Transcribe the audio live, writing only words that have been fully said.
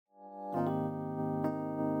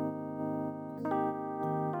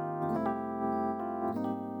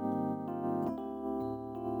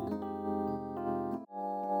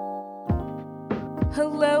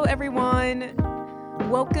Hello, everyone.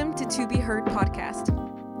 Welcome to Be Heard podcast,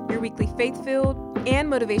 your weekly faith-filled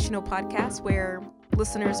and motivational podcast where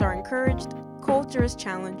listeners are encouraged, culture is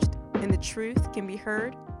challenged, and the truth can be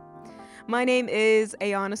heard. My name is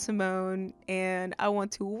Ayana Simone, and I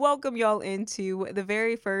want to welcome y'all into the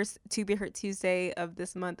very first To Be Heard Tuesday of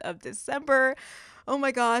this month of December. Oh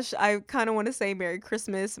my gosh, I kind of want to say Merry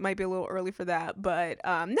Christmas. Might be a little early for that, but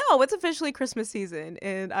no, it's officially Christmas season,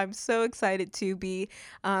 and I'm so excited to be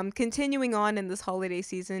continuing on in this holiday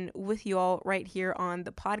season with you all right here on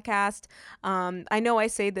the podcast. I know I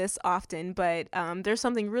say this often, but there's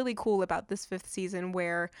something really cool about this fifth season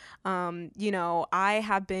where, I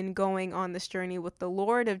have been going on this journey with the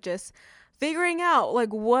Lord of just figuring out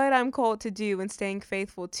like what I'm called to do and staying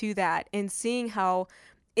faithful to that and seeing how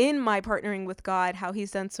in my partnering with God, how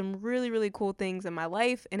he's done some really, really cool things in my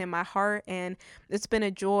life and in my heart. And it's been a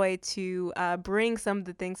joy to bring some of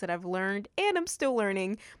the things that I've learned and I'm still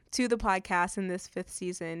learning to the podcast in this fifth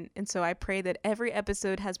season. And so I pray that every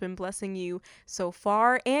episode has been blessing you so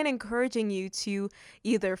far and encouraging you to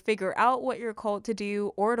either figure out what you're called to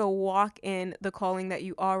do or to walk in the calling that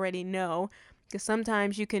you already know. Because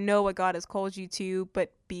sometimes you can know what God has called you to,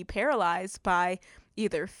 but be paralyzed by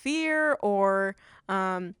either fear or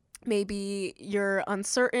maybe you're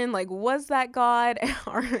uncertain, like, was that God?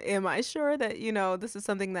 Or am I sure that, this is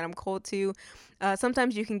something that I'm called to?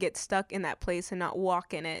 Sometimes you can get stuck in that place and not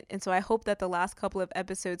walk in it. And so I hope that the last couple of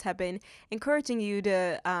episodes have been encouraging you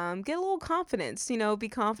to get a little confidence, be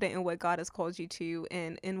confident in what God has called you to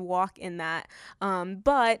and walk in that.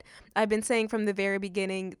 But I've been saying from the very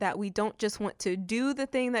beginning that we don't just want to do the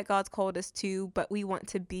thing that God's called us to, but we want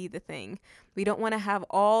to be the thing. We don't want to have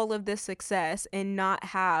all of this success and not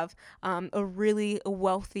have a really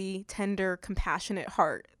wealthy, tender, compassionate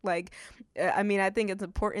heart. I think it's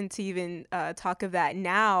important to even talk of that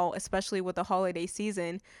now, especially with the holiday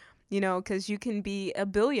season, because you can be a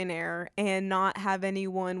billionaire and not have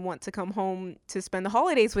anyone want to come home to spend the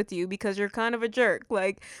holidays with you because you're kind of a jerk.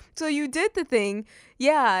 So you did the thing.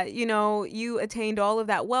 Yeah, you attained all of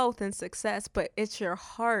that wealth and success, but it's your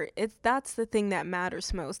heart. That's the thing that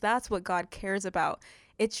matters most. That's what God cares about.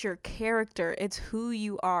 It's your character. It's who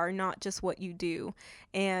you are, not just what you do.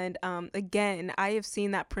 And again, I have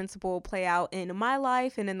seen that principle play out in my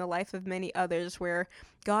life and in the life of many others where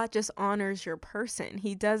God just honors your person.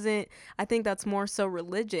 He doesn't, I think that's more so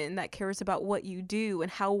religion that cares about what you do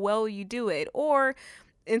and how well you do it, or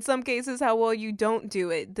in some cases how well you don't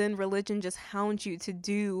do it. Then religion just hounds you to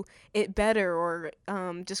do it better or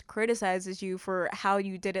just criticizes you for how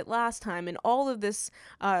you did it last time and all of this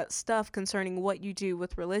stuff concerning what you do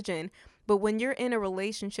with religion. But when you're in a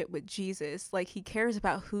relationship with Jesus, he cares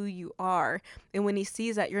about who you are. And when he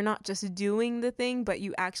sees that you're not just doing the thing, but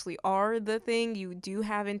you actually are the thing, you do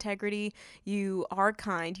have integrity, you are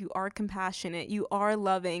kind, you are compassionate, you are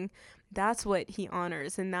loving, that's what he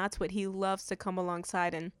honors. And that's what he loves to come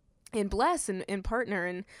alongside and bless and partner.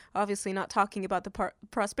 And obviously not talking about the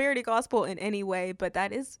prosperity gospel in any way, but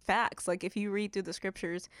that is facts. If you read through the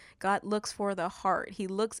scriptures, God looks for the heart. He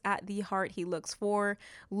looks at the heart. He looks for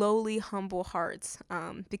lowly, humble hearts,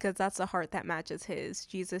 because that's the heart that matches his.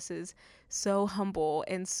 Jesus is so humble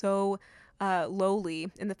and so lowly,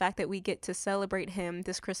 and the fact that we get to celebrate him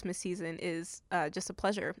this Christmas season is just a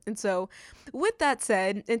pleasure. And so with that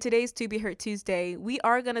said, in today's To Be Heard Tuesday, we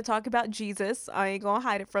are going to talk about Jesus. I ain't gonna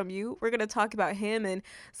hide it from you. We're going to talk about him and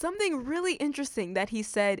something really interesting that he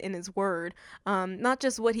said in his word. Not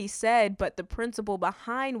just what he said, but the principle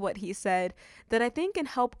behind what he said that I think can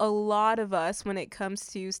help a lot of us when it comes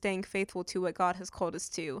to staying faithful to what God has called us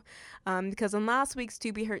to. Because in last week's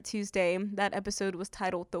To Be Heard Tuesday, that episode was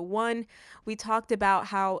titled The One. We talked about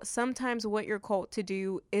how sometimes what you're called to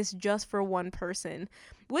do is just for one person,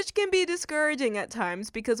 which can be discouraging at times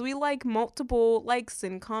because we like multiple likes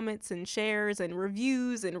and comments and shares and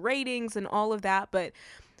reviews and ratings and all of that. But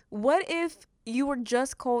what if you were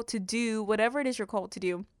just called to do whatever it is you're called to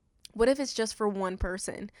do? What if it's just for one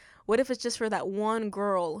person? What if it's just for that one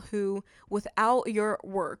girl who, without your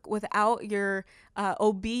work, without your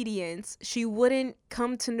obedience, she wouldn't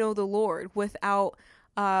come to know the Lord without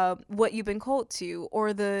what you've been called to,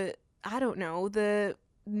 or the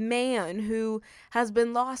man who has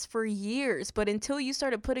been lost for years, but until you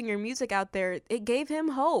started putting your music out there, it gave him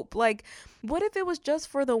hope. What if it was just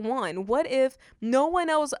for the one? What if no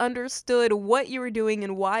one else understood what you were doing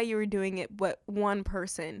and why you were doing it but one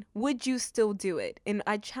person? Would you still do it? And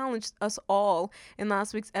I challenged us all in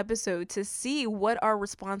last week's episode to see what our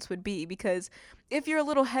response would be, because if you're a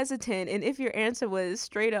little hesitant and if your answer was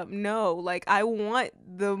straight up no, I want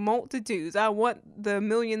the multitudes, I want the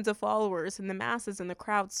millions of followers and the masses and the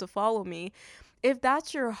crowds to follow me, if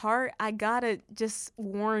that's your heart, I gotta just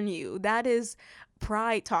warn you, that is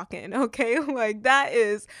pride talking, okay? Like that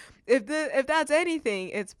is, if that's anything,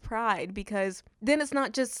 it's pride, because then it's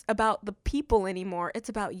not just about the people anymore, it's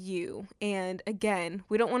about you. And again,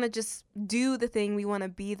 we don't want to just do the thing, we want to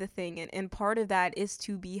be the thing. And part of that is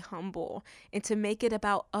to be humble and to make it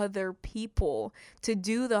about other people, to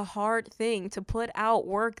do the hard thing, to put out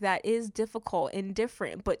work that is difficult and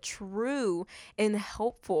different but true and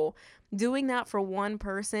helpful. Doing that for one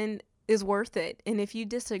person is worth it. And if you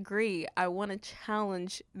disagree, I want to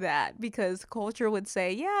challenge that, because culture would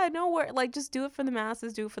say, yeah, no, like just do it for the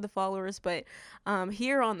masses, do it for the followers. But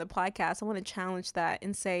here on the podcast, I want to challenge that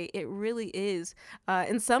and say it really is,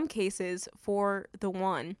 in some cases, for the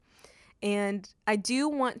one. And I do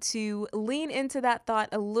want to lean into that thought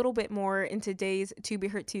a little bit more in today's To Be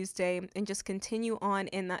Heard Tuesday and just continue on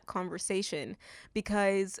in that conversation.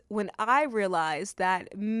 Because when I realized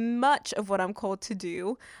that much of what I'm called to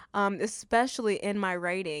do, especially in my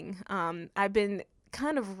writing, I've been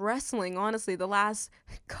kind of wrestling, honestly, the last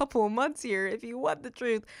couple of months here, if you want the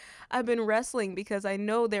truth. I've been wrestling because I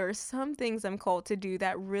know there are some things I'm called to do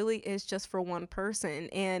that really is just for one person.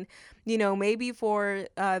 And, maybe for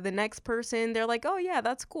the next person, they're like, oh, yeah,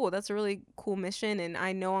 that's cool. That's a really cool mission. And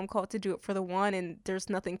I know I'm called to do it for the one, and there's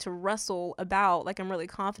nothing to wrestle about. Like, I'm really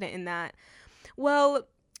confident in that. Well,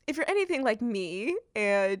 if you're anything like me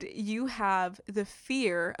and you have the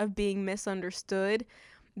fear of being misunderstood,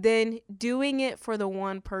 then doing it for the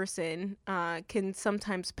one person can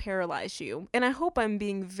sometimes paralyze you. And I hope I'm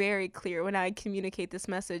being very clear when I communicate this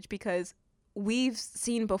message, because we've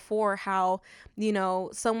seen before how,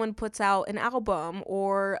 someone puts out an album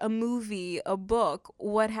or a movie, a book,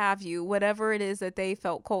 what have you, whatever it is that they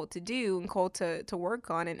felt called to do and called to work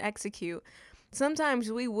on and execute. Sometimes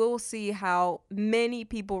we will see how many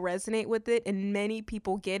people resonate with it and many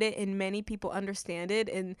people get it and many people understand it.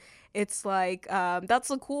 And it's like, that's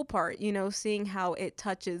the cool part, seeing how it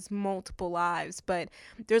touches multiple lives. But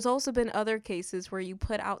there's also been other cases where you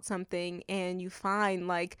put out something and you find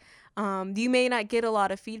like, you may not get a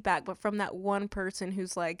lot of feedback, but from that one person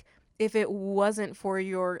who's like, if it wasn't for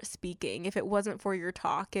your speaking, if it wasn't for your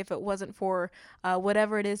talk, if it wasn't for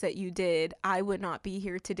whatever it is that you did, I would not be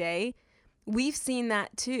here today. We've seen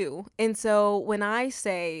that too. And so when I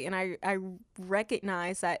say, and I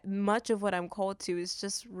recognize that much of what I'm called to is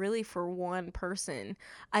just really for one person,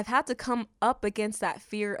 I've had to come up against that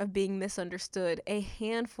fear of being misunderstood a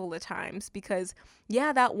handful of times, because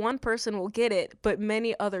yeah, that one person will get it, but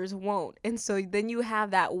many others won't. And so then you have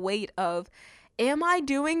that weight of, am I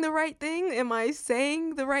doing the right thing? Am I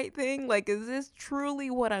saying the right thing? Like, is this truly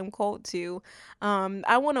what I'm called to?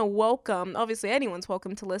 I want to welcome, obviously anyone's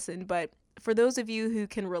welcome to listen, but for those of you who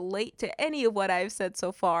can relate to any of what I've said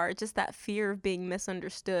so far, just that fear of being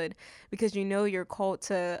misunderstood because you're called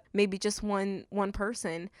to maybe just one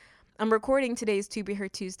person. I'm recording today's To Be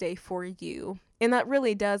Heard Tuesday for you. And that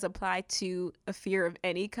really does apply to a fear of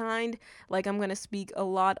any kind. Like, I'm going to speak a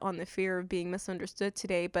lot on the fear of being misunderstood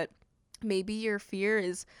today, but maybe your fear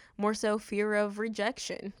is more so fear of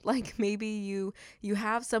rejection. Like maybe you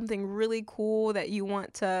have something really cool that you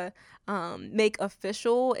want to make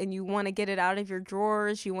official, and you want to get it out of your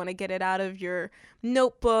drawers, you want to get it out of your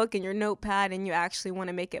notebook and your notepad, and you actually want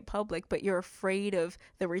to make it public, but you're afraid of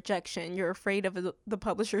the rejection. You're afraid of the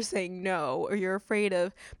publisher saying no, or you're afraid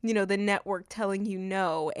of, the network telling you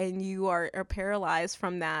no, and you are paralyzed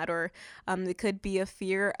from that. Or it could be a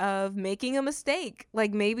fear of making a mistake.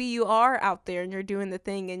 Like maybe you are out there and you're doing the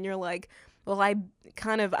thing and you're like, well,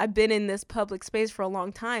 I've been in this public space for a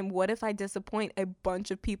long time. What if I disappoint a bunch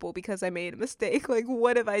of people because I made a mistake? Like,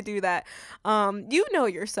 what if I do that?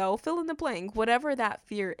 Yourself, fill in the blank, whatever that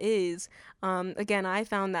fear is. Again, I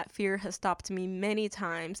found that fear has stopped me many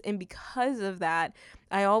times. And because of that,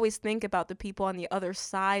 I always think about the people on the other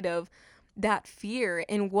side of that fear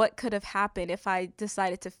and what could have happened if I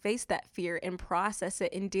decided to face that fear and process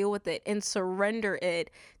it and deal with it and surrender it,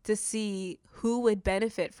 to see who would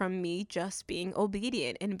benefit from me just being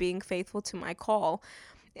obedient and being faithful to my call.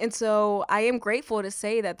 And so I am grateful to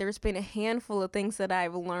say that there's been a handful of things that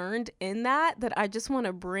I've learned in that I just want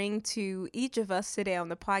to bring to each of us today on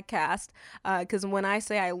the podcast. Because when I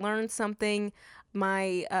say I learned something,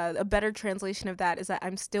 a better translation of that is that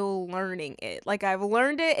I'm still learning it. Like I've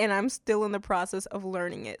learned it and I'm still in the process of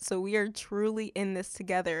learning it. So we are truly in this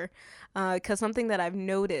together. Because something that I've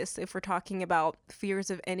noticed, if we're talking about fears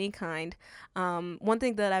of any kind, one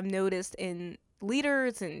thing that I've noticed in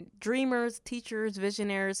leaders and dreamers, teachers,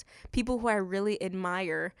 visionaries, people who I really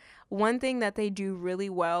admire, one thing that they do really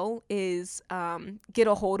well is get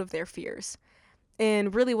a hold of their fears.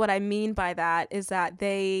 And really what I mean by that is that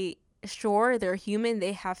they sure, they're human,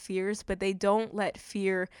 they have fears, but they don't let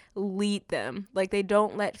fear lead them. Like, they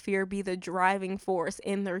don't let fear be the driving force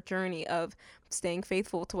in their journey of staying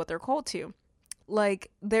faithful to what they're called to.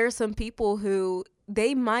 Like, there's some people who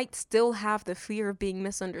they might still have the fear of being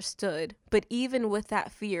misunderstood, but even with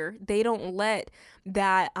that fear, they don't let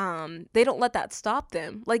that stop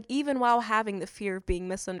them. Like, even while having the fear of being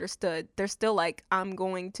misunderstood, they're still like, I'm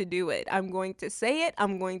going to do it. I'm going to say it.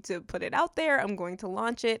 I'm going to put it out there. I'm going to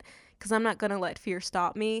launch it, because I'm not going to let fear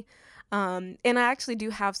stop me. And I actually do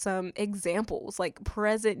have some examples, like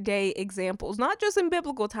present day examples, not just in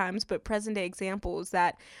biblical times, but present day examples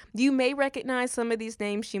that you may recognize some of these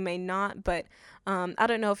names, you may not, but I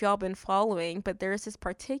don't know if y'all been following, but there's this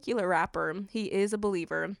particular rapper. He is a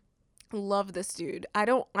believer. Love this dude.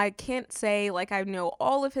 I can't say like I know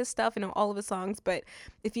all of his stuff and know all of his songs, but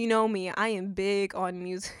if you know me, I am big on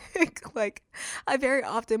music. Like, I very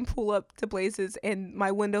often pull up to places and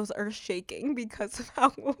my windows are shaking because of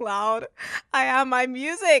how loud I am my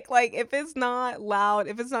music. Like, if it's not loud,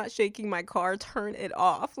 if it's not shaking my car, turn it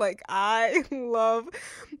off. Like, I love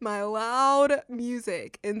my loud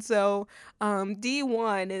music. And so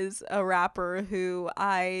D1 is a rapper who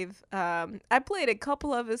I played a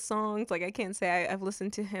couple of his songs. Like, I can't say I've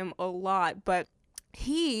listened to him a lot, but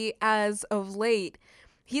he, as of late,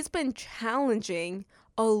 he's been challenging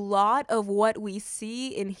a lot of what we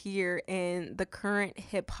see and hear in the current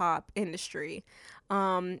hip hop industry.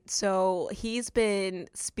 So he's been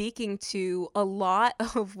speaking to a lot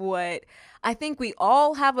of what I think we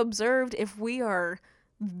all have observed if we are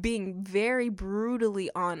being very brutally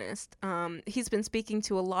honest. He's been speaking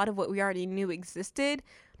to a lot of what we already knew existed,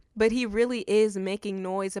 but he really is making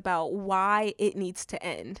noise about why it needs to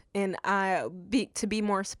end. And to be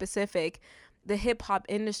more specific, the hip hop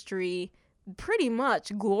industry pretty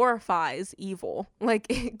much glorifies evil. Like,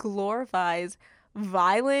 it glorifies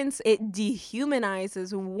violence. It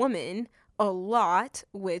dehumanizes women a lot,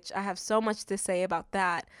 which I have so much to say about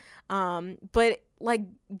that. But like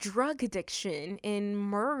drug addiction and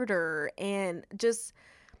murder and just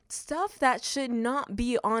stuff that should not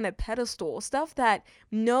be on a pedestal, stuff that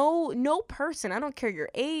no person, I don't care your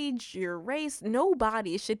age, your race,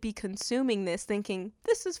 nobody should be consuming this thinking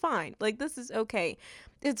this is fine, like this is okay.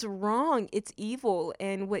 It's wrong, it's evil.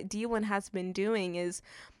 And what D1 has been doing is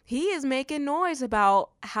he is making noise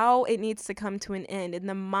about how it needs to come to an end and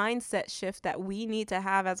the mindset shift that we need to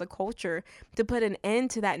have as a culture to put an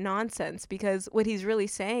end to that nonsense. Because what he's really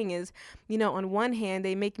saying is, on one hand,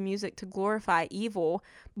 they make music to glorify evil,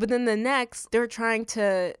 but then the next, they're trying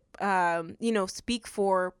to, speak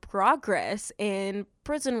for progress and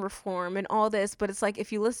prison reform and all this. But it's like,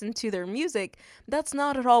 if you listen to their music, that's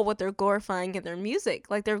not at all what they're glorifying in their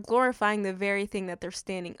music. Like, they're glorifying the very thing that they're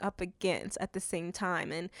standing up against at the same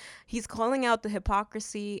time. And he's calling out the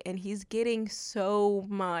hypocrisy, and he's getting so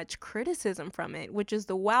much criticism from it, which is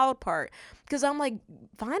the wild part. Because I'm like,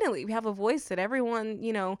 finally, we have a voice that everyone,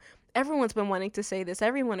 everyone's been wanting to say this.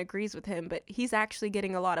 Everyone agrees with him, but he's actually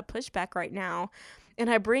getting a lot of pushback right now. And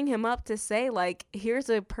I bring him up to say, like, here's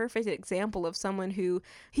a perfect example of someone who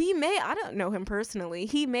I don't know him personally,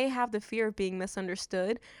 he may have the fear of being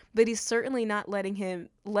misunderstood, but he's certainly not letting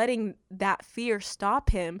that fear stop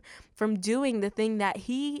him from doing the thing that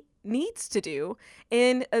he needs to do,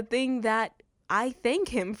 and a thing that I thank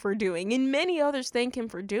him for doing, and many others thank him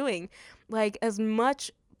for doing. Like, as much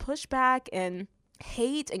pushback and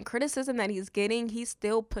hate and criticism that he's getting, he's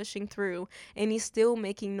still pushing through, and he's still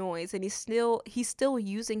making noise, and he's still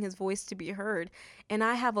using his voice to be heard. And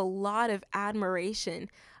I have a lot of admiration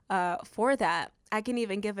for that. I can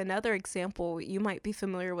even give another example. You might be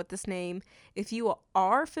familiar with this name. If you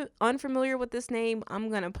are unfamiliar with this name, I'm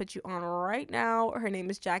going to put you on right now. Her name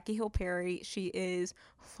is Jackie Hill Perry. She is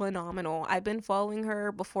phenomenal. I've been following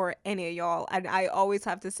her before any of y'all. And I always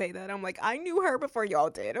have to say that. I'm like, I knew her before y'all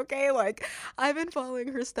did, okay? Like, I've been following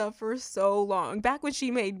her stuff for so long. Back when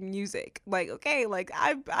she made music. Like, okay, like,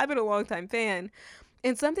 I've been a long time fan.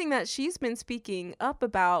 And something that she's been speaking up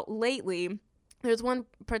about lately, there's one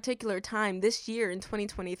particular time this year in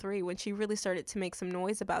 2023 when she really started to make some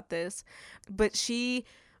noise about this, but she's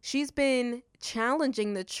been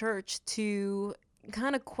challenging the church to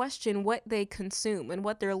kind of question what they consume and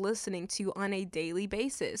what they're listening to on a daily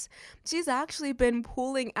basis. She's actually been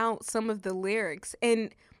pulling out some of the lyrics and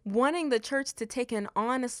wanting the church to take an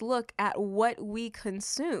honest look at what we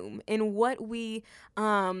consume and what we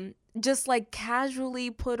just like casually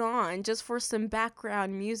put on just for some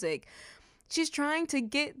background music. She's trying to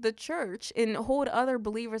get the church and hold other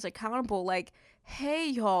believers accountable, like, hey,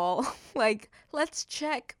 y'all, like, let's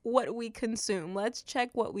check what we consume. Let's check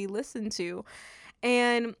what we listen to.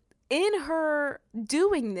 And in her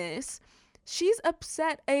doing this, she's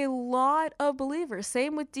upset a lot of believers.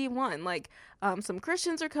 Same with D1. Like, some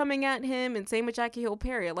Christians are coming at him, and same with Jackie Hill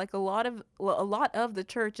Perry. Like, a lot of the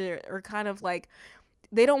church are kind of like,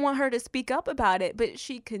 they don't want her to speak up about it, but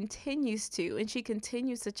she continues to, and she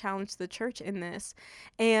continues to challenge the church in this.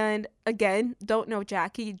 And again, don't know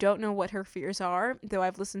Jackie, don't know what her fears are, though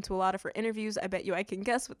I've listened to a lot of her interviews. I bet you I can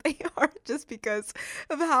guess what they are, just because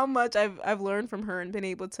of how much I've learned from her and been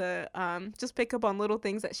able to just pick up on little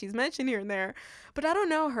things that she's mentioned here and there. But I don't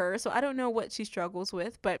know her, so I don't know what she struggles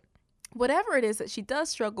with. But whatever it is that she does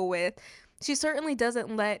struggle with, she certainly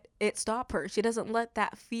doesn't let it stop her. She doesn't let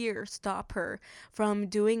that fear stop her from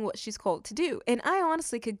doing what she's called to do. And I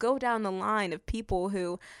honestly could go down the line of people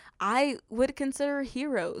who I would consider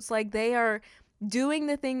heroes. Like, they are doing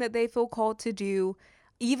the thing that they feel called to do,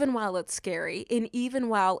 even while it's scary and even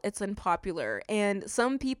while it's unpopular. And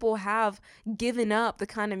some people have given up the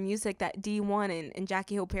kind of music that D1 and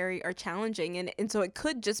Jackie Hill Perry are challenging. And so it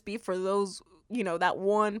could just be for those, that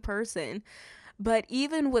one person. But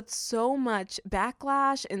even with so much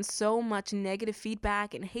backlash and so much negative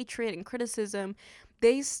feedback and hatred and criticism,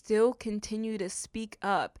 they still continue to speak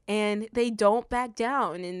up, and they don't back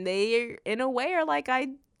down. And they, in a way, are like, I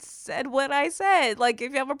said what I said. Like,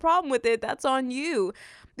 if you have a problem with it, that's on you.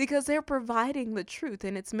 Because they're providing the truth,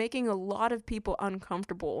 and it's making a lot of people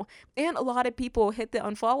uncomfortable. And a lot of people hit the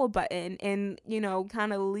unfollow button and,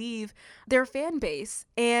 kind of leave their fan base.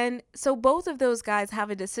 And so both of those guys have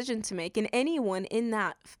a decision to make. And anyone in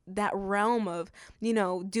that realm of,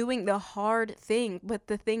 doing the hard thing, but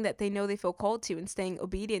the thing that they know they feel called to, and staying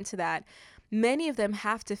obedient to that, many of them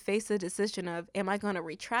have to face the decision of, am I going to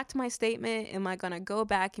retract my statement? Am I going to go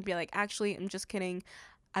back and be like, actually, I'm just kidding.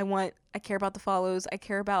 I care about the follows. I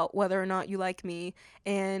care about whether or not you like me.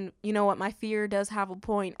 And you know what? My fear does have a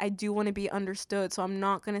point. I do want to be understood, so I'm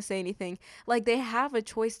not going to say anything. Like, they have a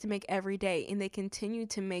choice to make every day, and they continue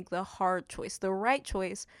to make the hard choice, the right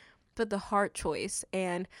choice, but the hard choice.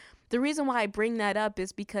 And the reason why I bring that up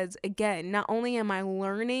is because, again, not only am I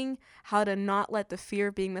learning how to not let the fear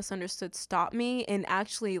of being misunderstood stop me and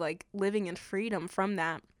actually like living in freedom from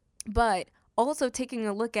that, but also taking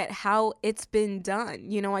a look at how it's been done.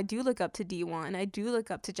 I do look up to D1. I do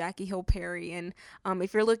look up to Jackie Hill Perry. And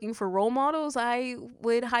if you're looking for role models, I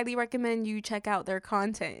would highly recommend you check out their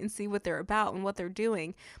content and see what they're about and what they're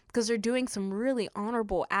doing, because they're doing some really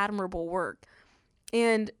honorable, admirable work.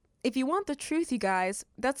 And if you want the truth, you guys,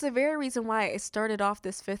 that's the very reason why I started off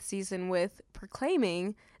this 5th season with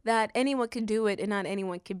proclaiming that anyone can do it and not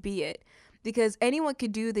anyone can be it. Because anyone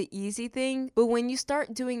could do the easy thing, but when you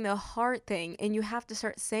start doing the hard thing, and you have to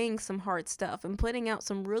start saying some hard stuff and putting out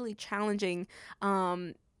some really challenging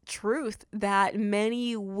truth that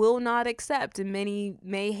many will not accept and many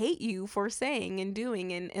may hate you for saying and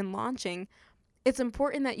doing and launching, it's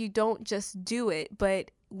important that you don't just do it, but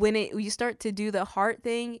when you start to do the hard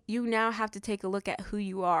thing, you now have to take a look at who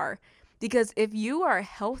you are. Because if you are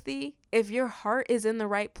healthy, if your heart is in the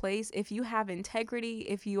right place, if you have integrity,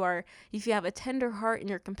 if you have a tender heart and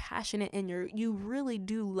you're compassionate and you really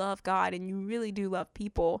do love God and you really do love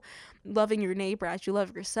people, loving your neighbor as you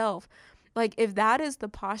love yourself, like, if that is the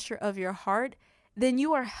posture of your heart, then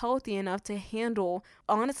you are healthy enough to handle,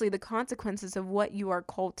 honestly, the consequences of what you are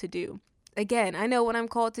called to do. Again, I know what I'm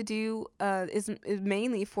called to do is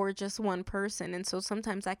mainly for just one person, and so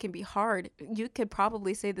sometimes that can be hard. You could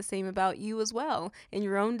probably say the same about you as well. In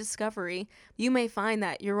your own discovery, you may find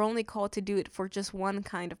that you're only called to do it for just one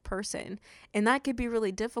kind of person, and that could be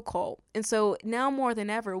really difficult. And so now more than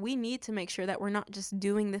ever, we need to make sure that we're not just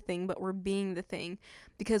doing the thing, but we're being the thing.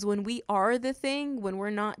 Because when we are the thing, when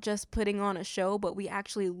we're not just putting on a show, but we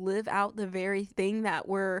actually live out the very thing that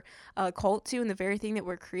we're called to and the very thing that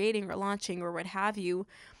we're creating or launching or what have you,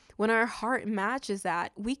 when our heart matches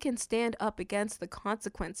that, we can stand up against the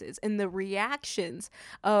consequences and the reactions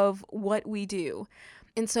of what we do.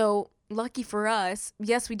 And so, lucky for us,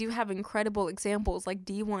 yes, we do have incredible examples like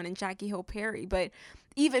D1 and Jackie Hill Perry, but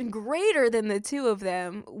even greater than the two of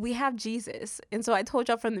them, we have Jesus. And so I told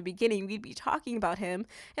y'all from the beginning we'd be talking about him.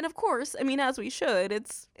 And of course, as we should,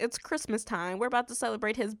 it's Christmas time. We're about to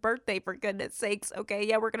celebrate his birthday, for goodness sakes. Okay,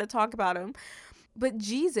 yeah, we're going to talk about him. But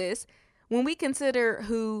Jesus, when we consider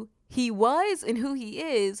who he was and who he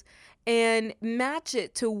is, and match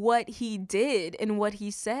it to what he did and what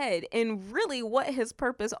he said, and really what his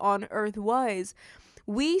purpose on earth was,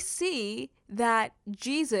 we see that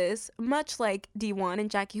Jesus, much like D1 and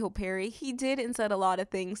Jackie Hill Perry, he did and said a lot of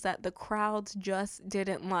things that the crowds just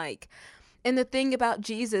didn't like. And the thing about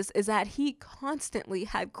Jesus is that he constantly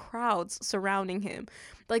had crowds surrounding him.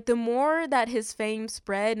 Like, the more that his fame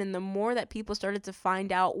spread and the more that people started to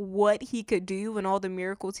find out what he could do and all the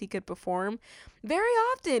miracles he could perform, very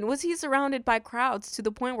often was he surrounded by crowds, to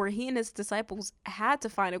the point where he and his disciples had to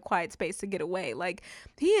find a quiet space to get away. Like,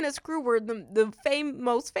 he and his crew were the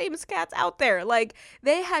most famous cats out there. Like,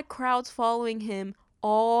 they had crowds following him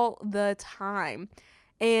all the time.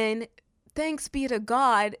 And thanks be to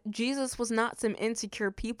God, Jesus was not some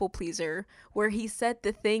insecure people pleaser where he said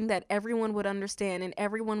the thing that everyone would understand and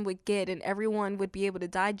everyone would get and everyone would be able to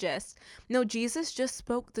digest. No, Jesus just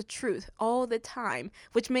spoke the truth all the time,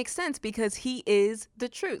 which makes sense because he is the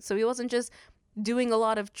truth. So he wasn't just doing a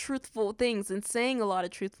lot of truthful things and saying a lot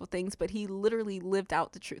of truthful things, but he literally lived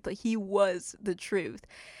out the truth. Like, he was the truth.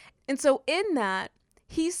 And so in that,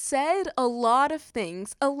 he said a lot of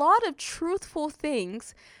things, a lot of truthful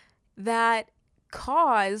things that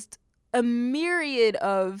caused a myriad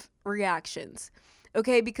of reactions.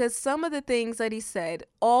 Okay, because some of the things that he said,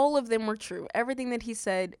 all of them were true. Everything that he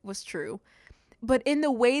said was true. But in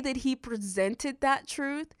the way that he presented that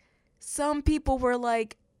truth, some people were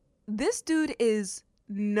like, this dude is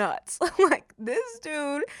nuts. Like, this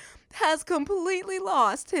dude has completely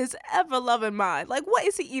lost his ever-loving mind. Like, what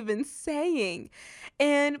is he even saying?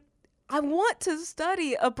 And I want to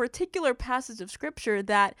study a particular passage of scripture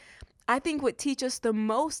that I think would teach us the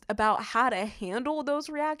most about how to handle those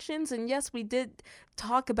reactions. And yes, we did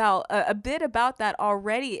talk about a bit about that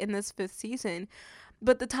already in this 5th season.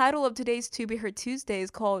 But the title of today's To Be Heard Tuesday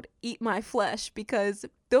is called Eat My Flesh, because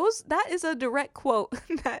that is a direct quote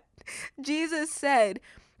that Jesus said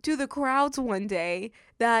to the crowds one day.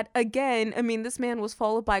 That, again, I mean, this man was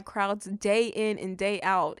followed by crowds day in and day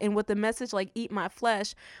out. And with the message like eat my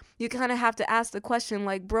flesh, you kind of have to ask the question,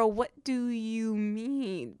 like, bro, what do you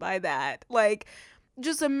mean by that? Like,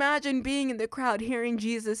 just imagine being in the crowd hearing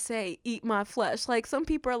Jesus say eat my flesh. Like, some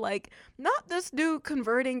people are like, not this dude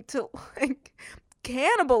converting to like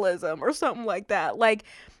cannibalism or something like that. Like,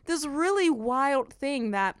 this really wild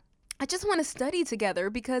thing that I just want to study together,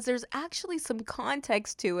 because there's actually some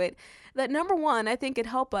context to it that, number one, I think could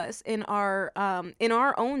help us in our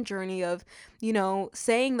own journey of,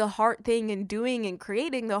 saying the hard thing and doing and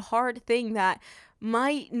creating the hard thing that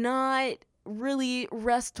might not really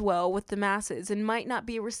rest well with the masses and might not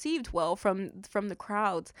be received well from the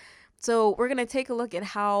crowds. So we're going to take a look at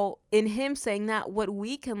how, in him saying that, what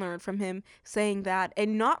we can learn from him saying that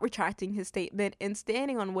and not retracting his statement and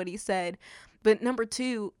standing on what he said. But number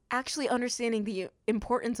two, actually understanding the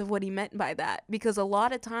importance of what he meant by that. Because a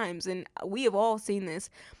lot of times, and we have all seen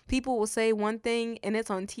this, people will say one thing and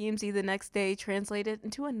it's on TMZ the next day translated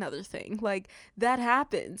into another thing. Like, that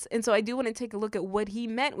happens. And so I do want to take a look at what he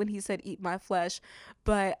meant when he said eat my flesh.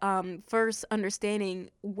 But first,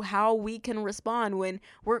 understanding how we can respond when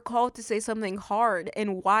we're called to say something hard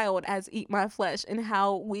and wild as eat my flesh, and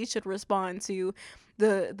how we should respond to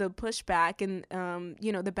the pushback and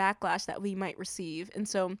the backlash that we might receive. And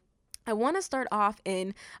so I want to start off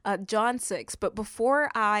in John 6, but before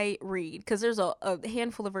I read, because there's a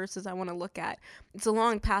handful of verses I want to look at. It's a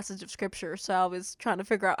long passage of scripture, so I was trying to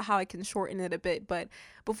figure out how I can shorten it a bit. But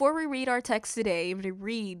before we read our text today, I'm going to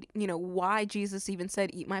read, why Jesus even said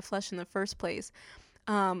eat my flesh in the first place.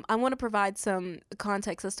 I want to provide some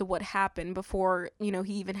context as to what happened before,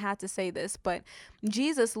 he even had to say this. But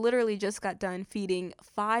Jesus literally just got done feeding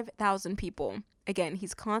 5,000 people. Again,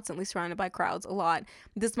 he's constantly surrounded by crowds a lot.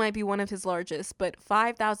 This might be one of his largest, but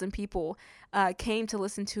 5,000 people came to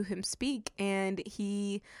listen to him speak. And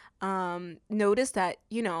he noticed that,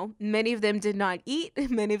 many of them did not eat.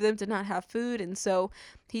 Many of them did not have food. And so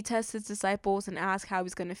he tested his disciples and asked how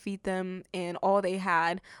he's going to feed them. And all they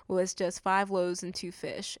had was just 5 loaves and 2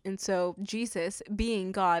 fish. And so Jesus,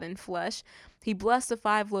 being God in flesh, he blessed the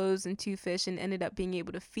 5 loaves and 2 fish and ended up being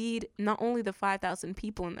able to feed not only the 5,000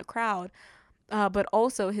 people in the crowd, but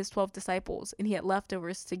also his 12 disciples, and he had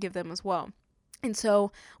leftovers to give them as well. And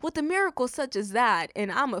so with a miracle such as that, and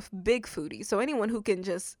I'm a big foodie, so anyone who can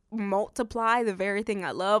just multiply the very thing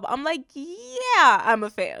I love, I'm like, yeah, I'm a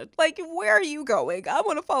fan. Like, where are you going? I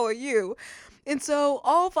want to follow you. And so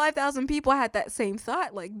all 5,000 people had that same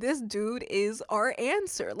thought, like, this dude is our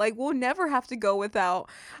answer. Like, we'll never have to go without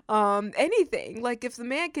anything. Like, if the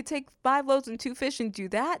man could take 5 loaves and 2 fish and do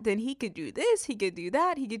that, then he could do this, he could do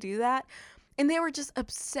that, he could do that. And they were just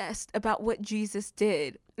obsessed about what Jesus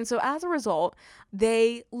did. And so as a result,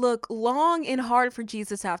 they look long and hard for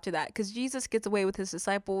Jesus after that, because Jesus gets away with his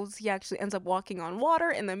disciples. He actually ends up walking on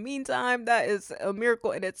water. In the meantime, that is a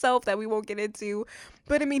miracle in itself that we won't get into.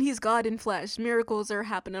 But I mean, he's God in flesh. Miracles are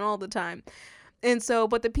happening all the time. And so,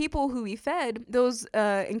 but the people who he fed, those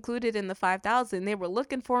included in the 5,000, they were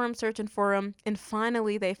looking for him, searching for him, and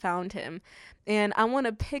finally they found him. And I want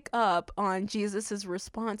to pick up on Jesus's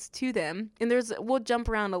response to them. And we'll jump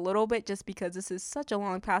around a little bit just because this is such a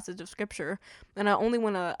long passage of scripture, and I only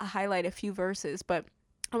want to highlight a few verses, but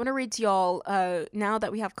I want to read to y'all, now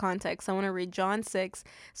that we have context, I want to read John 6,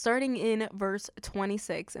 starting in verse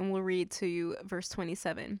 26, and we'll read to verse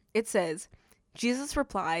 27. It says, Jesus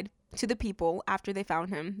replied to the people after they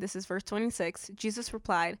found him. This is verse 26. Jesus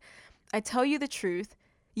replied, I tell you the truth.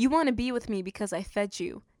 You want to be with me because I fed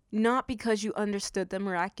you, not because you understood the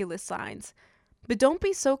miraculous signs. But don't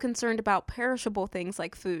be so concerned about perishable things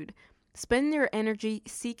like food. Spend your energy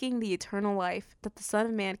seeking the eternal life that the Son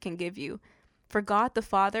of Man can give you. For God the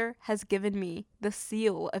Father has given me the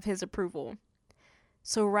seal of his approval.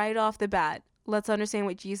 So right off the bat, let's understand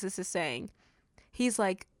what Jesus is saying. He's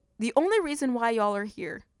like, the only reason why y'all are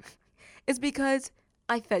here is because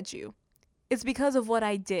I fed you. It's because of what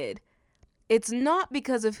I did. It's not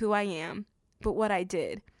because of who I am, but what I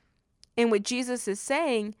did. And what Jesus is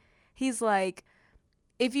saying, he's like,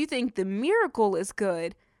 if you think the miracle is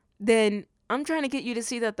good, then I'm trying to get you to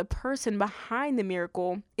see that the person behind the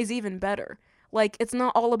miracle is even better. Like, it's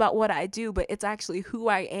not all about what I do, but it's actually who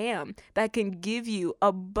I am that can give you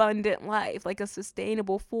abundant life, like a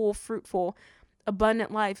sustainable, full, fruitful,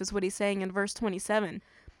 abundant life is what he's saying in verse 27.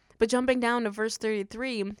 But jumping down to verse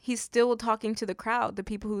 33, he's still talking to the crowd, the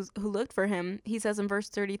people who looked for him. He says in verse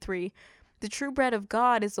 33, the true bread of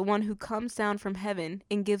God is the one who comes down from heaven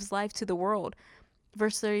and gives life to the world.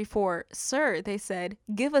 Verse 34, Sir, they said,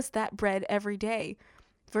 give us that bread every day.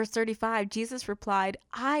 Verse 35, Jesus replied,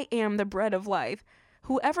 I am the bread of life.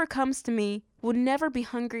 Whoever comes to me will never be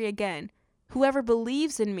hungry again. Whoever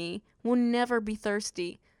believes in me will never be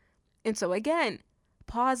thirsty. And so again,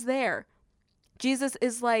 pause there. Jesus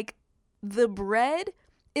is like, the bread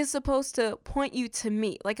is supposed to point you to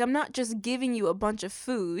me. Like, I'm not just giving you a bunch of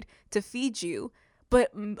food to feed you, but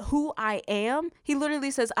who I am, he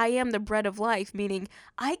literally says, I am the bread of life, meaning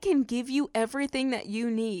I can give you everything that you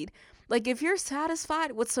need. Like, if you're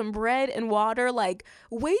satisfied with some bread and water, like,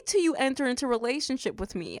 wait till you enter into relationship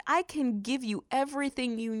with me. I can give you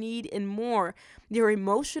everything you need and more. Your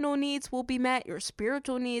emotional needs will be met. Your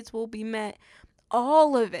spiritual needs will be met.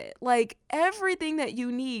 All of it. Like, everything that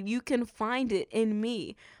you need, you can find it in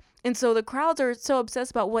me. And so the crowds are so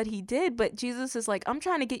obsessed about what he did, but Jesus is like, I'm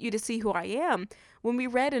trying to get you to see who I am. When we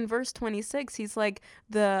read in verse 26, he's like,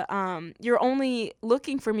 you're only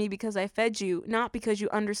looking for me because I fed you, not because you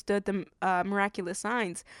understood the miraculous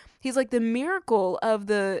signs. He's like, the miracle of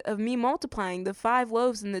me multiplying the 5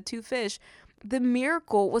 loaves and the 2 fish, the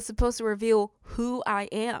miracle was supposed to reveal who I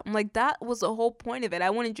am. Like, that was the whole point of it.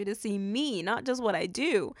 I wanted you to see me, not just what I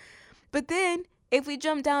do. But then if we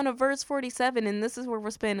jump down to verse 47, and this is where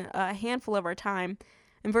we'll spend a handful of our time,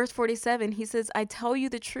 in verse 47, he says, I tell you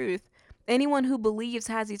the truth. Anyone who believes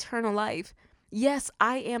has eternal life. Yes,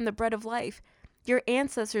 I am the bread of life. Your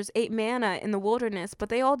ancestors ate manna in the wilderness, but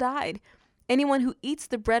they all died. Anyone who eats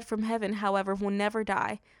the bread from heaven, however, will never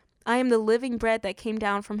die. I am the living bread that came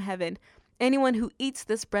down from heaven. Anyone who eats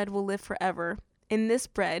this bread will live forever. And this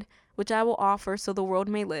bread, which I will offer so the world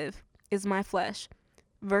may live, is my flesh.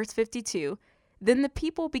 Verse 52. Then the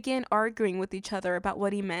people began arguing with each other about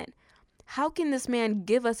what he meant. How can this man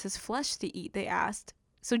give us his flesh to eat? They asked.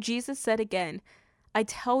 So Jesus said again, I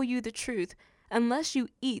tell you the truth, unless you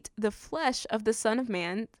eat the flesh of the Son of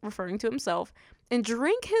Man, referring to himself, and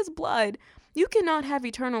drink his blood, you cannot have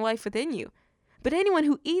eternal life within you. But anyone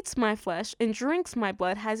who eats my flesh and drinks my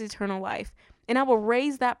blood has eternal life, and I will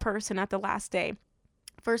raise that person at the last day.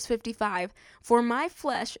 Verse 55, for my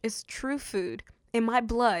flesh is true food, and my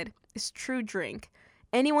blood is true drink.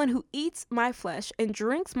 Anyone who eats my flesh and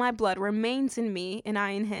drinks my blood remains in me, and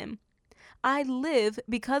I in him. I live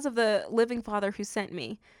because of the living Father who sent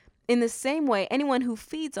me. In the same way, anyone who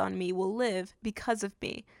feeds on me will live because of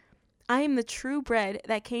me. I am the true bread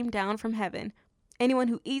that came down from heaven. Anyone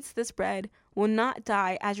who eats this bread will not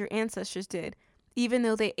die as your ancestors did, even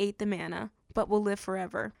though they ate the manna, but will live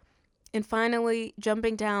forever. And finally,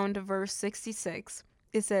 jumping down to verse 66,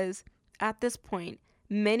 it says, at this point,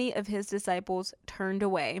 many of his disciples turned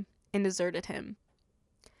away and deserted him.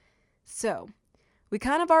 So, we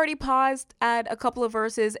kind of already paused at a couple of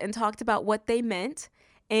verses and talked about what they meant.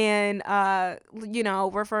 And,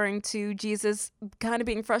 referring to Jesus kind of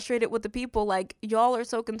being frustrated with the people, like, y'all are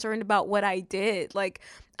so concerned about what I did. Like,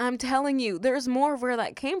 I'm telling you, there's more of where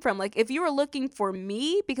that came from. Like, if you were looking for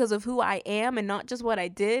me because of who I am and not just what I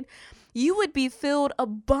did, you would be filled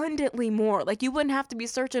abundantly more. Like, you wouldn't have to be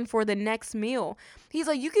searching for the next meal. He's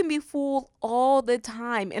like, you can be full all the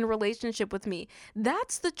time in relationship with me.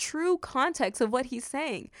 That's the true context of what he's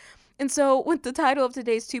saying. And so with the title of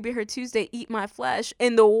today's To Be Heard Tuesday, Eat My Flesh,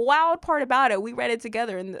 and the wild part about it, we read it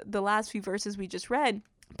together in the last few verses we just read.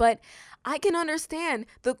 But I can understand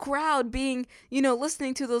the crowd being,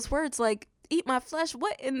 listening to those words like, eat my flesh.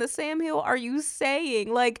 What in the Sam Hill are you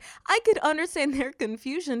saying? Like, I could understand their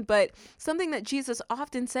confusion, but something that Jesus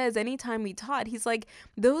often says anytime he taught, he's like,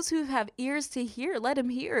 those who have ears to hear, let him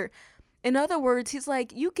hear. In other words, he's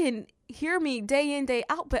like, you can hear me day in, day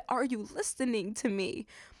out, but are you listening to me?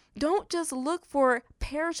 Don't just look for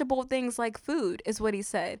perishable things like food, is what he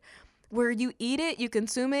said. Where you eat it, you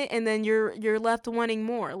consume it, and then you're left wanting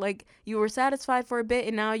more. Like, you were satisfied for a bit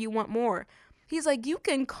and now you want more. He's like, you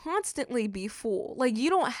can constantly be full. Like, you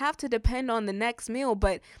don't have to depend on the next meal,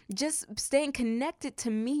 but just staying connected to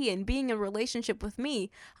me and being in relationship with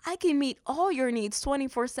me, I can meet all your needs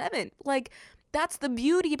 24/7. Like, that's the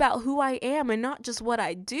beauty about who I am and not just what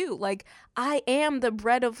I do. Like, I am the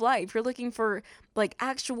bread of life. You're looking for like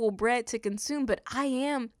actual bread to consume, but I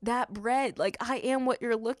am that bread. Like, I am what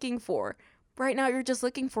you're looking for. Right now, you're just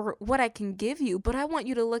looking for what I can give you, but I want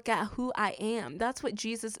you to look at who I am. That's what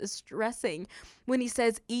Jesus is stressing when he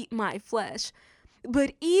says, eat my flesh.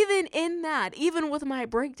 But even in that, even with my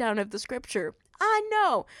breakdown of the scripture, I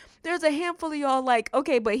know there's a handful of y'all like,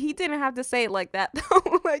 okay, but he didn't have to say it like that.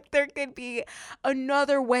 Like, there could be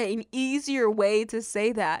another way, an easier way to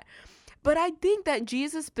say that. But I think that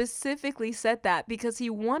Jesus specifically said that because he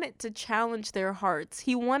wanted to challenge their hearts.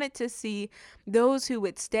 He wanted to see those who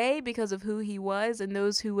would stay because of who he was and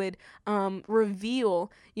those who would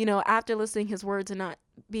reveal, after listening his words and not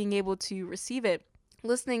being able to receive it,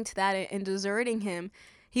 listening to that and deserting him.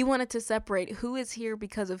 He wanted to separate who is here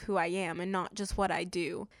because of who I am and not just what I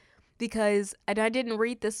do. Because, and I didn't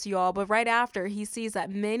read this to y'all, but right after he sees that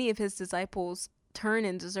many of his disciples turn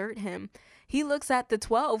and desert him, he looks at the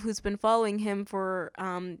 12 who's been following him for,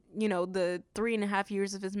 the 3.5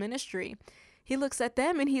 years of his ministry. He looks at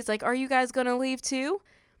them and he's like, are you guys going to leave too?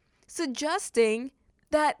 Suggesting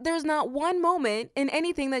that there's not one moment in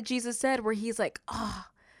anything that Jesus said where he's like,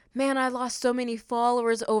 man, I lost so many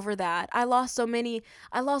followers over that. I lost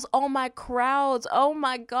all my crowds. Oh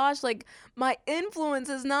my gosh, like, my influence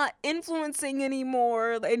is not influencing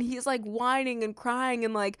anymore. And he's like whining and crying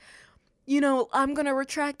and like, I'm going to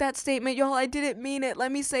retract that statement. Y'all, I didn't mean it.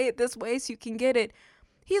 Let me say it this way so you can get it.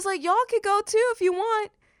 He's like, y'all could go too if you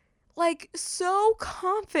want. Like, so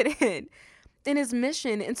confident in his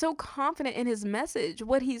mission and so confident in his message,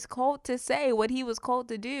 what he's called to say, what he was called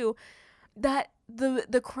to do, that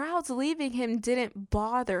the crowds leaving him didn't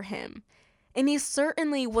bother him. And he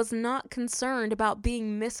certainly was not concerned about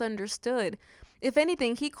being misunderstood. If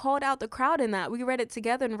anything, he called out the crowd in that. We read it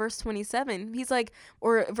together in verse 27. He's like,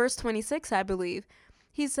 or verse 26, I believe.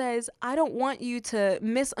 He says, I don't want you to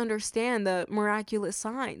misunderstand the miraculous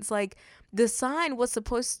signs. Like, the sign was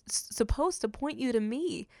supposed to point you to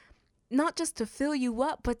me. Not just to fill you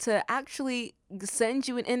up, but to actually send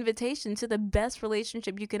you an invitation to the best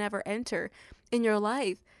relationship you can ever enter in your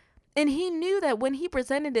life. And he knew that when he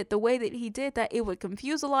presented it the way that he did, that it would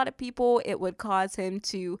confuse a lot of people. It would cause him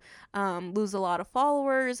to lose a lot of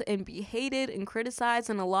followers and be hated and criticized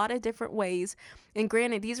in a lot of different ways. And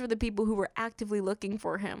granted, these were the people who were actively looking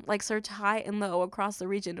for him, like search high and low across the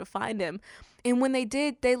region to find him. And when they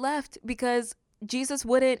did, they left because Jesus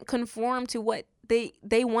wouldn't conform to what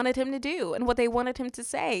they wanted him to do and what they wanted him to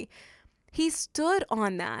say. He stood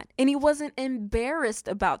on that and he wasn't embarrassed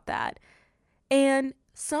about that. And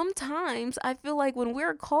sometimes I feel like when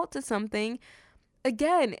we're called to something,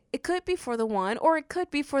 again, it could be for the one or it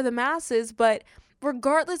could be for the masses, but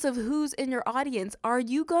regardless of who's in your audience, are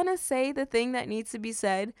you going to say the thing that needs to be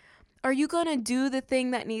said? Are you going to do the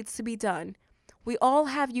thing that needs to be done? We all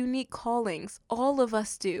have unique callings. All of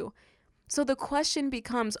us do. So the question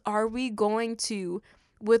becomes, are we going to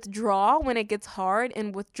withdraw when it gets hard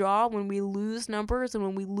and withdraw when we lose numbers and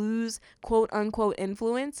when we lose quote unquote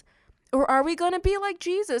influence? Or are we going to be like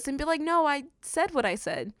Jesus and be like, no, I said what I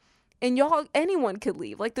said. And y'all, anyone could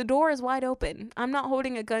leave. Like, the door is wide open. I'm not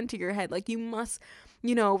holding a gun to your head. Like, you must,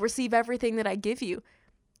 receive everything that I give you.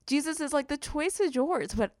 Jesus is like, the choice is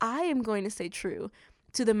yours, but I am going to stay true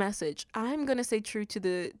to the message. I'm going to stay true to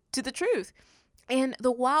the truth. And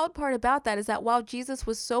the wild part about that is that while Jesus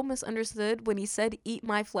was so misunderstood when he said, eat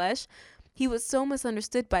my flesh, He was so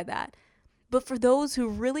misunderstood by that. But for those who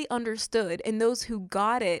really understood and those who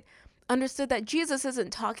got it, understood that Jesus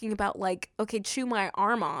isn't talking about like, okay, chew my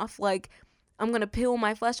arm off, like I'm going to peel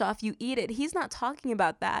my flesh off, you eat it. He's not talking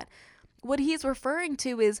about that. What he's referring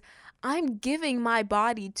to is, I'm giving my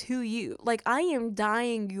body to you. Like, I am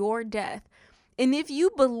dying your death. And if you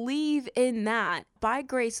believe in that, by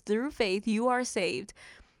grace through faith, you are saved.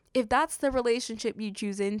 If that's the relationship you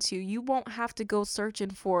choose into, you won't have to go searching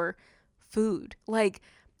for food. Like,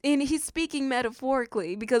 and he's speaking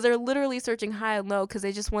metaphorically because they're literally searching high and low because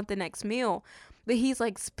they just want the next meal. But he's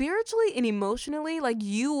like, spiritually and emotionally, like,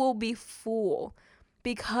 you will be full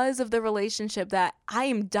because of the relationship that I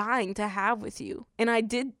am dying to have with you. And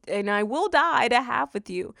I will die to have with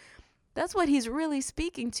you. That's what he's really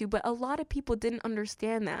speaking to. But a lot of people didn't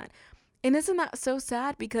understand that. And isn't that so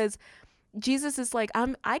sad? Because Jesus is like,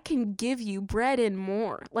 I can give you bread and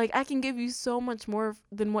more. Like, I can give you so much more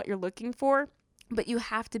than what you're looking for. But you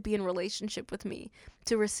have to be in relationship with me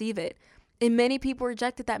to receive it. And many people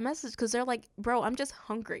rejected that message because they're like, bro, I'm just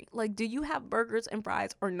hungry. Like, do you have burgers and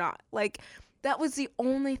fries or not? Like, that was the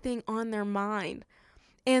only thing on their mind.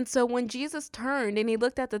 And so when Jesus turned and he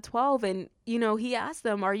looked at the 12 and, he asked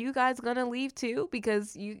them, are you guys going to leave too?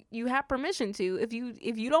 Because you have permission to. If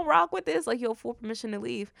you don't rock with this, like, you have full permission to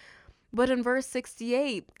leave. But in verse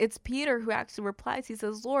 68, it's Peter who actually replies. He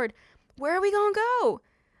says, Lord, where are we going to go?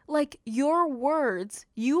 Like, your words,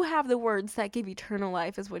 you have the words that give eternal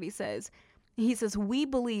life, is what he says. He says, we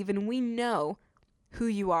believe and we know who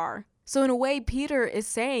you are. So in a way, Peter is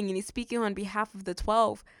saying, and he's speaking on behalf of the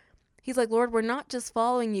 12, he's like, Lord, we're not just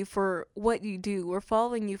following you for what you do. We're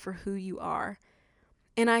following you for who you are.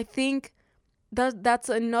 And I think that's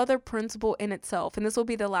another principle in itself. And this will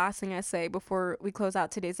be the last thing I say before we close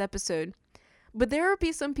out today's episode. But there will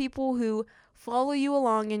be some people who follow you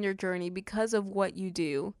along in your journey because of what you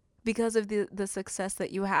do, because of the success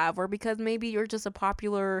that you have, or because maybe you're just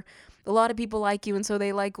a lot of people like you and so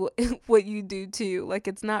they like what you do too. Like,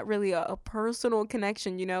 it's not really a personal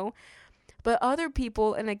connection, But other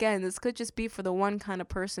people, and again, this could just be for the one kind of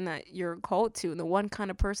person that you're called to and the one kind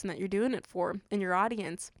of person that you're doing it for in your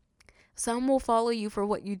audience. Some will follow you for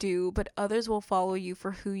what you do, but others will follow you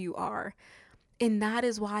for who you are. And that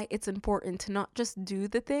is why it's important to not just do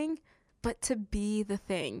the thing, but to be the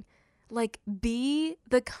thing. Like, be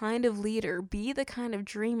the kind of leader, be the kind of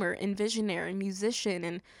dreamer and visionary and musician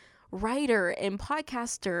and writer and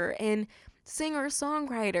podcaster and singer,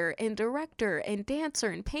 songwriter and director and dancer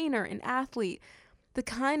and painter and athlete. The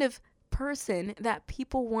kind of person that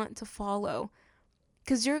people want to follow.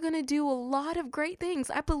 Because you're going to do a lot of great things.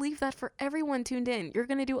 I believe that for everyone tuned in. You're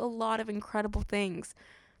going to do a lot of incredible things.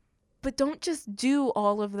 But don't just do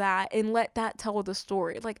all of that and let that tell the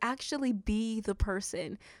story. Like, actually be the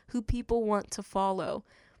person who people want to follow.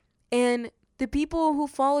 And the people who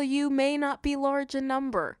follow you may not be large in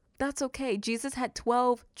number. That's okay. Jesus had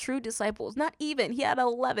 12 true disciples. Not even. He had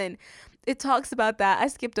 11. It talks about that. I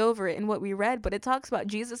skipped over it in what we read, but it talks about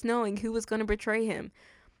Jesus knowing who was going to betray him.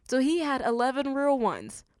 So he had 11 real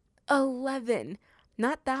ones. 11.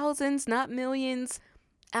 Not thousands, not millions.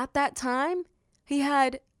 At that time, he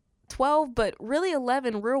had 12, but really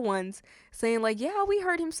 11 real ones saying like, yeah, we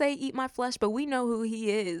heard him say, eat my flesh, but we know who he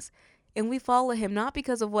is. And we follow him not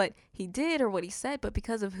because of what he did or what he said, but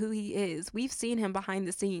because of who he is. We've seen him behind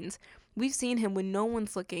the scenes. We've seen him when no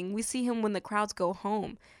one's looking. We see him when the crowds go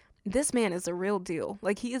home. This man is the real deal.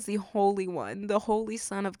 Like, he is the Holy One, the Holy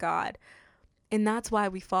Son of God. And that's why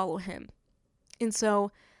we follow him. And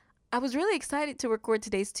so I was really excited to record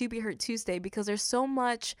today's To Be Heard Tuesday because there's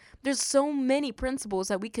so many principles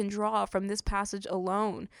that we can draw from this passage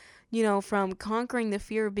alone, from conquering the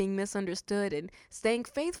fear of being misunderstood and staying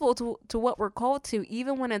faithful to what we're called to,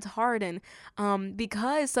 even when it's hard. And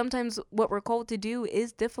because sometimes what we're called to do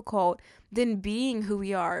is difficult, then being who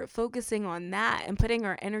we are, focusing on that and putting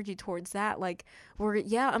our energy towards that. Like,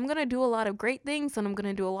 I'm going to do a lot of great things and I'm going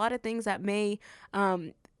to do a lot of things that may,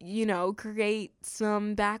 create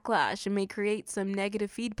some backlash and may create some negative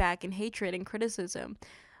feedback and hatred and criticism.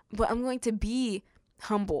 But I'm going to be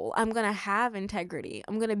humble. I'm going to have integrity.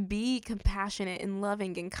 I'm going to be compassionate and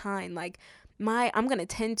loving and kind. Like, I'm going to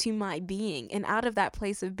tend to my being, and out of that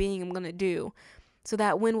place of being, I'm going to do, so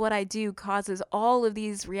that when what I do causes all of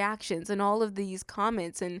these reactions and all of these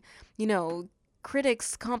comments and,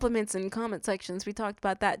 critics, compliments and comment sections, we talked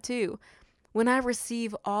about that too. When I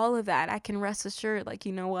receive all of that, I can rest assured, like,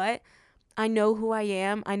 you know what? I know who I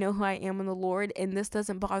am. I know who I am in the Lord, and this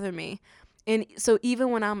doesn't bother me. And so even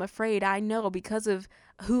when I'm afraid, I know because of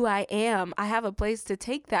who I am, I have a place to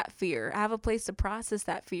take that fear. I have a place to process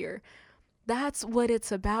that fear. That's what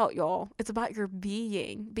it's about, y'all. It's about your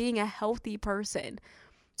being a healthy person.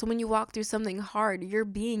 So when you walk through something hard, your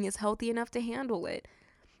being is healthy enough to handle it.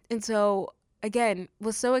 And so, again,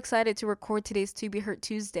 was so excited to record today's To Be Hurt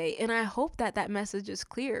Tuesday. And I hope that that message is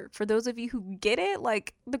clear. For those of you who get it,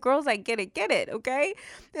 like the girls that get it, okay?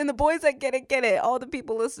 And the boys that get it, all the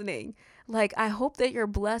people listening. Like, I hope that you're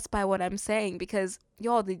blessed by what I'm saying because,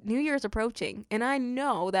 y'all, the new year's approaching. And I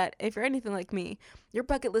know that if you're anything like me, your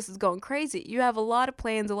bucket list is going crazy. You have a lot of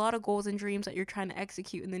plans, a lot of goals and dreams that you're trying to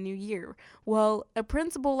execute in the new year. Well, a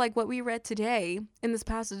principle like what we read today in this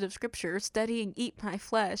passage of scripture, studying Eat My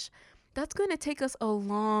Flesh, that's going to take us a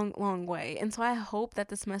long, long way. And so I hope that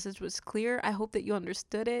this message was clear. I hope that you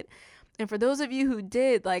understood it. And for those of you who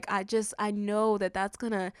did, like, I know that that's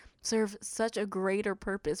going to serve such a greater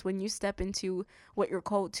purpose when you step into what you're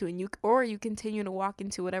called to, and you continue to walk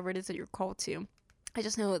into whatever it is that you're called to. I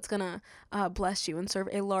just know it's going to bless you and serve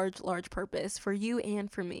a large, large purpose for you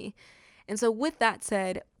and for me. And so with that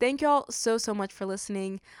said, thank y'all so much for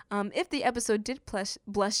listening. If the episode did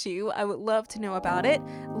bless you, I would love to know about it.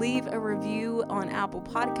 Leave a review on Apple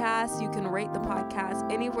Podcasts. You can rate the podcast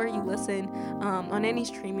anywhere you listen, on any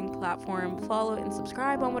streaming platform. Follow and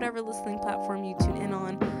subscribe on whatever listening platform you tune in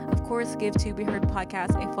on. Of course, give To Be Heard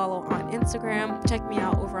Podcast a follow on Instagram. Check me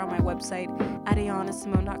out over on my website at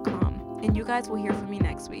ayanasimone.com. And you guys will hear from me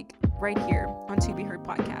next week, right here on To Be Heard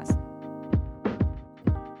Podcast.